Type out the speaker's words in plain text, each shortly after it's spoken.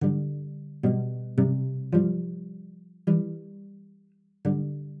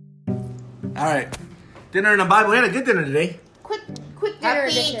All right. Dinner in the Bible. We had a good dinner today. Quick dinner Happy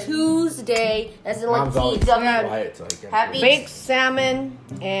edition. Tuesday. As in like Mom's always TW. quiet, so I can't. Happy- Baked salmon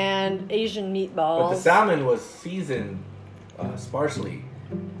and Asian meatballs. But the salmon was seasoned sparsely,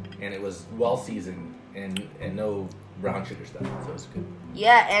 and it was well seasoned, and no brown sugar stuff, so it was good.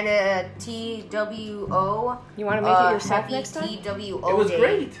 Yeah, and TWO. You want to make it yourself happy next time? TWO It was day.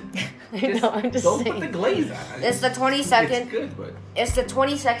 great. I know, I'm just Don't saying. put the glaze on. It's the 22nd. It's good, but It's the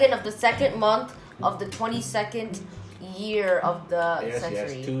 22nd of the second month of the 22nd year of the yes,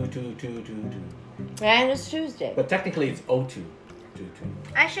 century. 2. And it's Tuesday. But technically, it's 02. 2.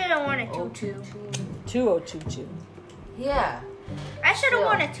 I should have worn a Oh, tutu. 2022. Yeah. I should have Yeah.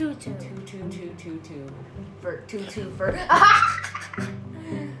 worn a tutu. Two. For 2 for.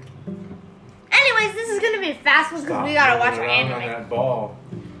 Anyways, this is gonna be a fast one because we gotta watch our rolling around on anime. that ball.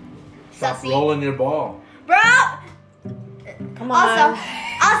 Stop Sussy. rolling your ball. Bro! Come on.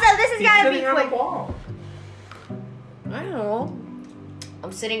 Also, this is He's gotta be sitting on the quick. ball. I don't know.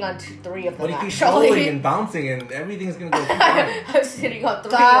 I'm sitting on 3 of them. But he keeps actually. rolling and bouncing, and everything's gonna go fine. I'm sitting on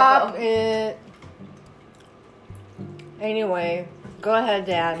 3 Stop of them. it. Anyway, go ahead,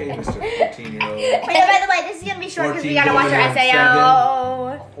 Dad. Okay, Mr. 14-year-old. But yeah, by the way, this is gonna be short because we 14 gotta watch our going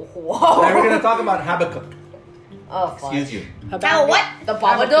on SAO. Whoa. Now we're gonna talk about Habakkuk. Oh, fuck. Excuse you. How what? The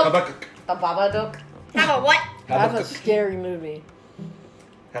Babadook? Habakkuk. The Babadook? How what? That's a Habakkuk. scary movie.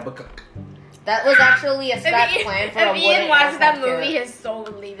 Habakkuk. That was actually a stat plan for a If Ian wooden watched that aircraft movie, carrier. his soul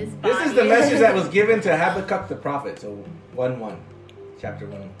would leave his body. This is the message that was given to Habakkuk the prophet. So 1:1, chapter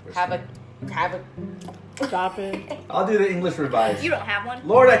 1. Verse 1. Stop it. I'll do the English revised. You don't have one.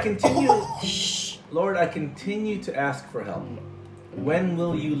 Lord, I continue. Lord, I continue to ask for help. When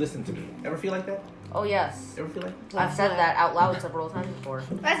will you listen to me? Ever feel like that? Oh, yes. Ever feel like that? I've said that out loud several times before.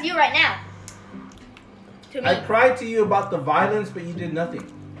 That's you right now. To me. I cried to you about the violence, but you did nothing.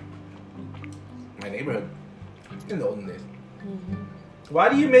 My neighborhood, in the olden days. Why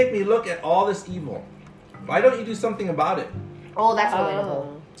do you make me look at all this evil? Why don't you do something about it? Oh, that's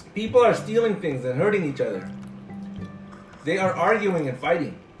relatable. People are stealing things and hurting each other. They are arguing and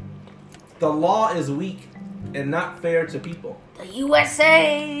fighting. The law is weak and not fair to people. The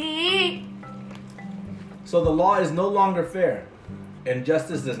USA! So the law is no longer fair, and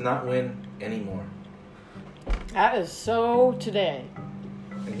justice does not win anymore. That is so today.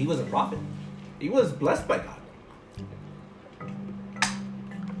 And he was a prophet. He was blessed by God.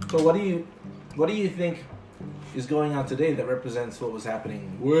 So what do you think is going on today that represents what was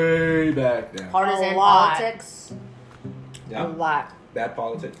happening way back then? Partisan A lot. politics. A Yeah, lot. bad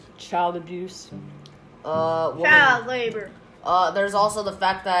politics. Child abuse. Women. Child labor. There's also the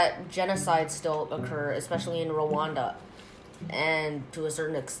fact that genocides still occur, especially in Rwanda. And to a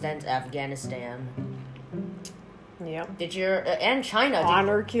certain extent, Afghanistan. Yep. And China.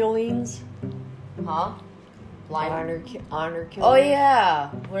 Honor killings. Huh? Blind. Honor killings. Oh, yeah.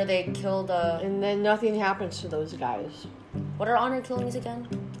 Where they killed, And then nothing happens to those guys. what are honor killings again?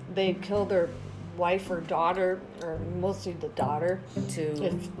 They kill their wife or daughter, or mostly the daughter,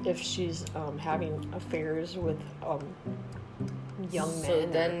 if she's having affairs with young men. So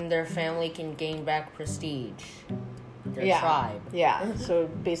then their family can gain back prestige. Their yeah, tribe. yeah. So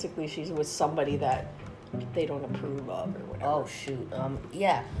basically, she's with somebody that they don't approve of or whatever. Oh, shoot.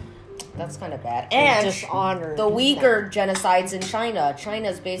 Yeah. That's kind of bad. They And dishonor the Uyghur genocides in China.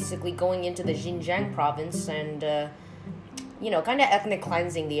 China's basically going into the Xinjiang province and, kind of ethnic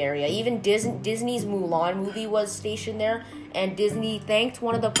cleansing the area. Even Disney's Mulan movie was stationed there, and Disney thanked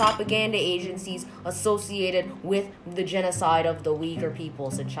one of the propaganda agencies associated with the genocide of the Uyghur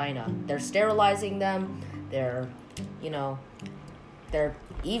peoples in China. They're sterilizing them. They're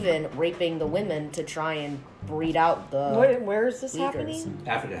even raping the women to try and breed out the Where is this Uyghurs. happening?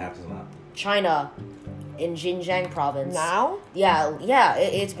 Africa happens a lot. China, in Xinjiang province. Now? Yeah,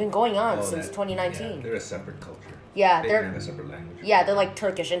 it's been going on Oh, since that- 2019. Yeah, they're a separate culture. Yeah, They they're have a separate language. they're like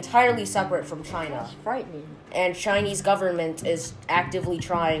Turkish, entirely separate from China. That's frightening. And Chinese government is actively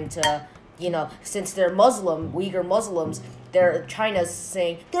trying to, since they're Muslim, Uyghur Muslims, China's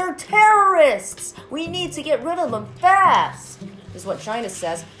saying they're terrorists. We need to get rid of them fast. Is what China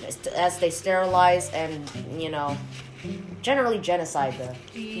says as they sterilize and generally genocide them.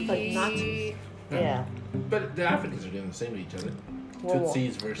 But not to, Yeah. But the Africans are doing the same with each other. Well,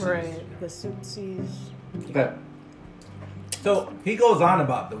 Tutsis versus. right. The Tutsis. Okay. So he goes on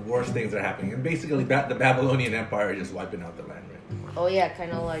about the worst things that are happening, and basically the Babylonian Empire is just wiping out the land, right? Oh yeah,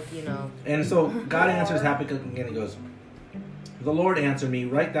 kind of like And so God answers Habakkuk again. He goes, "The Lord answered me,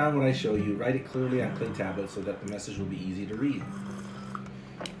 write down what I show you, write it clearly on clay tablets so that the message will be easy to read.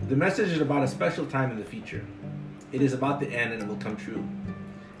 The message is about a special time in the future. It is about the end and it will come true.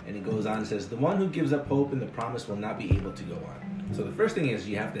 And he goes on and says, the one who gives up hope in the promise will not be able to go on. So the first thing is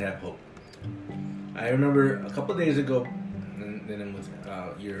you have to have hope. I remember a couple of days ago, and then with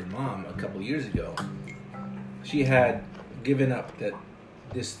your mom a couple of years ago, she had given up that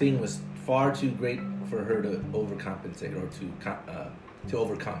this thing was far too great for her to overcompensate or to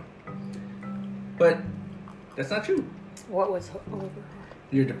overcome. But that's not true. What was over?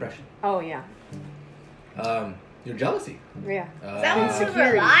 Your depression. Oh, yeah. Your jealousy. Yeah. Is that when we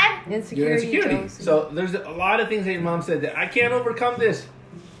were alive? Your Insecurity. insecurity. Jealousy. So there's a lot of things that your mom said that I can't overcome this.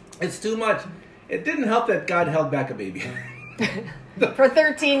 It's too much. It didn't help that God held back a baby. For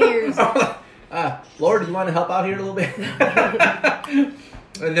 13 years. Lord, you want to help out here a little bit?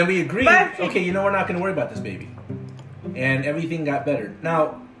 And then we agreed, okay, we're not going to worry about this baby. And everything got better.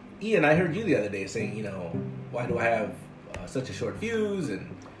 Now, Ian, I heard you the other day saying, why do I have such a short fuse?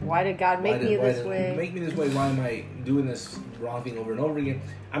 And why did God make me this way? Make me this way. Why am I doing this wrong thing over and over again?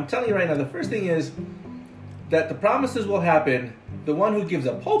 I'm telling you right now, the first thing is that the promises will happen. The one who gives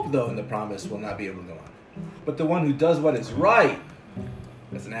up hope, though, in the promise will not be able to go on. But the one who does what is right,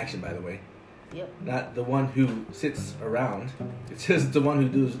 that's an action, by the way. Yep. Not the one who sits around. It says the one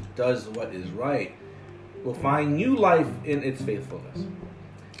who does what is right will find new life in its faithfulness.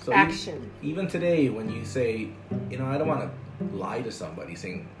 So action. Even today, when you say, I don't want to lie to somebody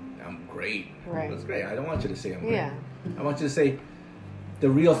saying, I'm great. Right. That's great. I don't want you to say I'm great. Yeah. I want you to say the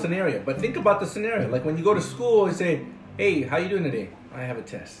real scenario. But think about the scenario. Like when you go to school and say, hey, how you doing today? I have a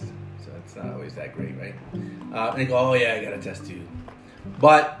test. So it's not always that great, right? And they go, oh yeah, I got a test too.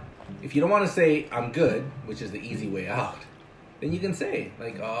 But if you don't want to say I'm good, which is the easy way out, then you can say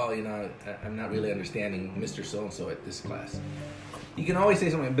like, oh, I'm not really understanding Mr. So-and-so at this class. You can always say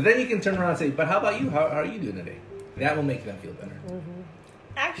something, but then you can turn around and say, but how about you? How are you doing today? That will make them feel better. Mm-hmm.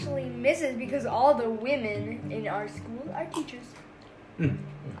 Actually, Mrs. because all the women in our school are teachers.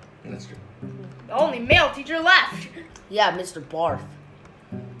 That's true. The only male teacher left. Yeah, Mr. Barth.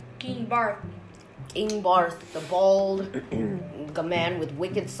 King Barth. King Barth, the bald the man with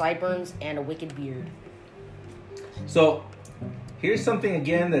wicked sideburns and a wicked beard. So, here's something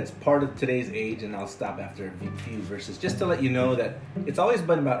again that's part of today's age, and I'll stop after a few verses, just to let you know that it's always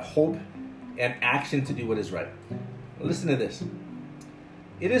been about hope and action to do what is right. Listen to this.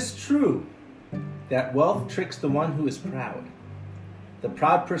 It is true that wealth tricks the one who is proud. The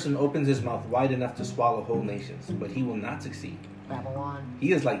proud person opens his mouth wide enough to swallow whole nations, but he will not succeed. Babylon.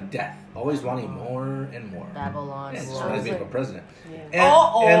 He is like death, always wanting more and more. Babylon. Yeah, just reminds me of a president.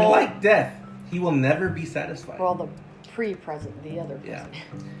 Yeah. And like death, he will never be satisfied. Well, the pre-president, the other president.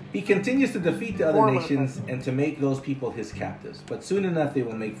 He continues to defeat the other Former nations president. and to make those people his captives. But soon enough, they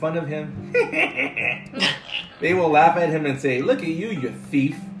will make fun of him. They will laugh at him and say, look at you, you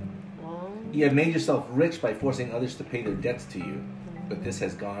thief. You have made yourself rich by forcing others to pay their debts to you. But this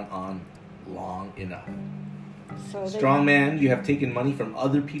has gone on long enough. So Strong man, you have taken money from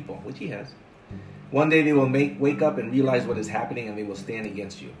other people, which he has. One day they will wake up and realize what is happening, and they will stand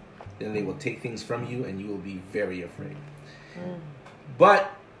against you. Then they will take things from you, and you will be very afraid. But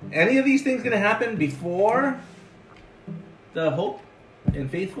any of these things going to happen before the hope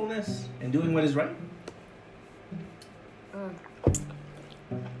and faithfulness and doing what is right?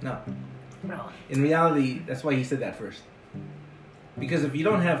 No. In reality, that's why he said that first. Because if you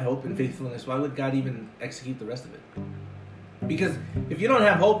don't have hope and faithfulness, why would God even execute the rest of it? Because if you don't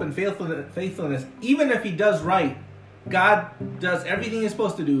have hope and faithfulness, even if he does right, God does everything he's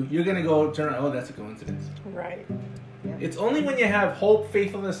supposed to do, you're going to go turn around, oh, that's a coincidence. Right. It's only when you have hope,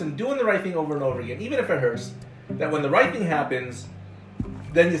 faithfulness, and doing the right thing over and over again, even if it hurts, that when the right thing happens,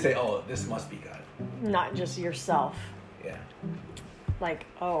 then you say, oh, this must be God. Not just yourself. Yeah. Like,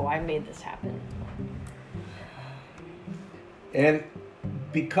 oh, I made this happen. And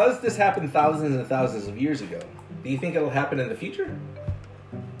because this happened thousands and thousands of years ago, do you think it'll happen in the future?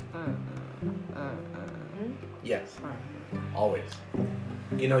 Yes. Always.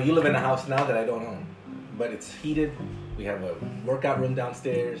 You live in a house now that I don't own, but it's heated. We have a workout room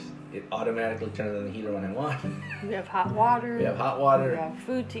downstairs. It automatically turns on the heater when I want. We have hot water. We have hot water. We have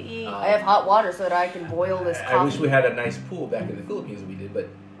food to eat. I have hot water so that I can boil this coffee. I wish we had a nice pool back in the Philippines that we did, but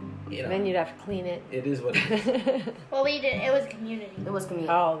then you'd have to clean it. It is what it is. Well, we did. It was community. It was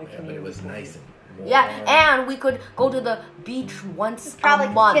community. Oh, the Yeah, community. but it was nice and warm. Yeah, and we could go to the beach once Probably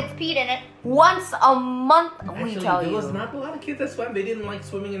a month. kids peed in it. Once a month, Actually, we tell there you. was not a lot of kids that swam. They didn't like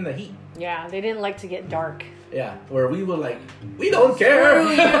swimming in the heat. Yeah, they didn't like to get dark. Yeah, where we were like, we don't care.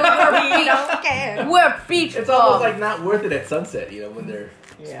 We don't care. We're beach It's bum. almost like not worth it at sunset, when they're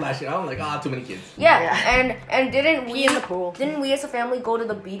splashing out. I'm like, too many kids. Yeah, and didn't we Pee in the pool. Didn't we as a family go to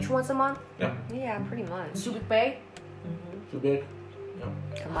the beach once a month? Yeah, Yeah, pretty much. Subic Bay? too big.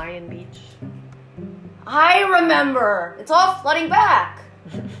 Hawaiian Beach. I remember. It's all flooding back.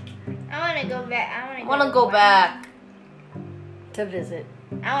 I want to go back. I want to go back. To visit.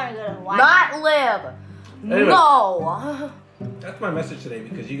 I want to go to Hawaii. Not live. Anyway. No. That's my message today,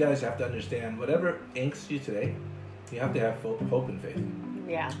 because you guys have to understand, whatever angsts you today, you have to have hope and faith.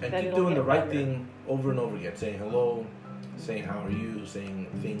 Yeah. And then keep it'll doing get the right better. thing over and over again. Saying hello, saying how are you, saying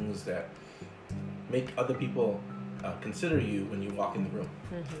things that make other people consider you when you walk in the room.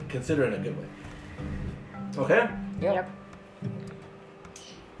 Mm-hmm. Consider in a good way. Okay? Yep.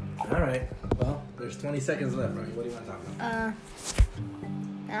 All right. Well, there's 20 seconds left, right? What do you want to talk about?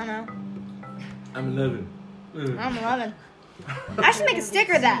 I don't know. I'm 11. I'm 11. I should make a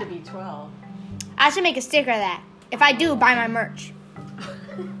sticker of that. To be 12. I should make a sticker of that. If I do, buy my merch.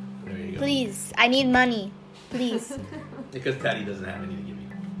 There you go. Please. I need money. Please. Because Daddy doesn't have any to give you.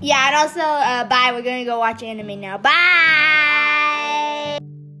 Yeah, and also, bye. We're going to go watch anime now. Bye.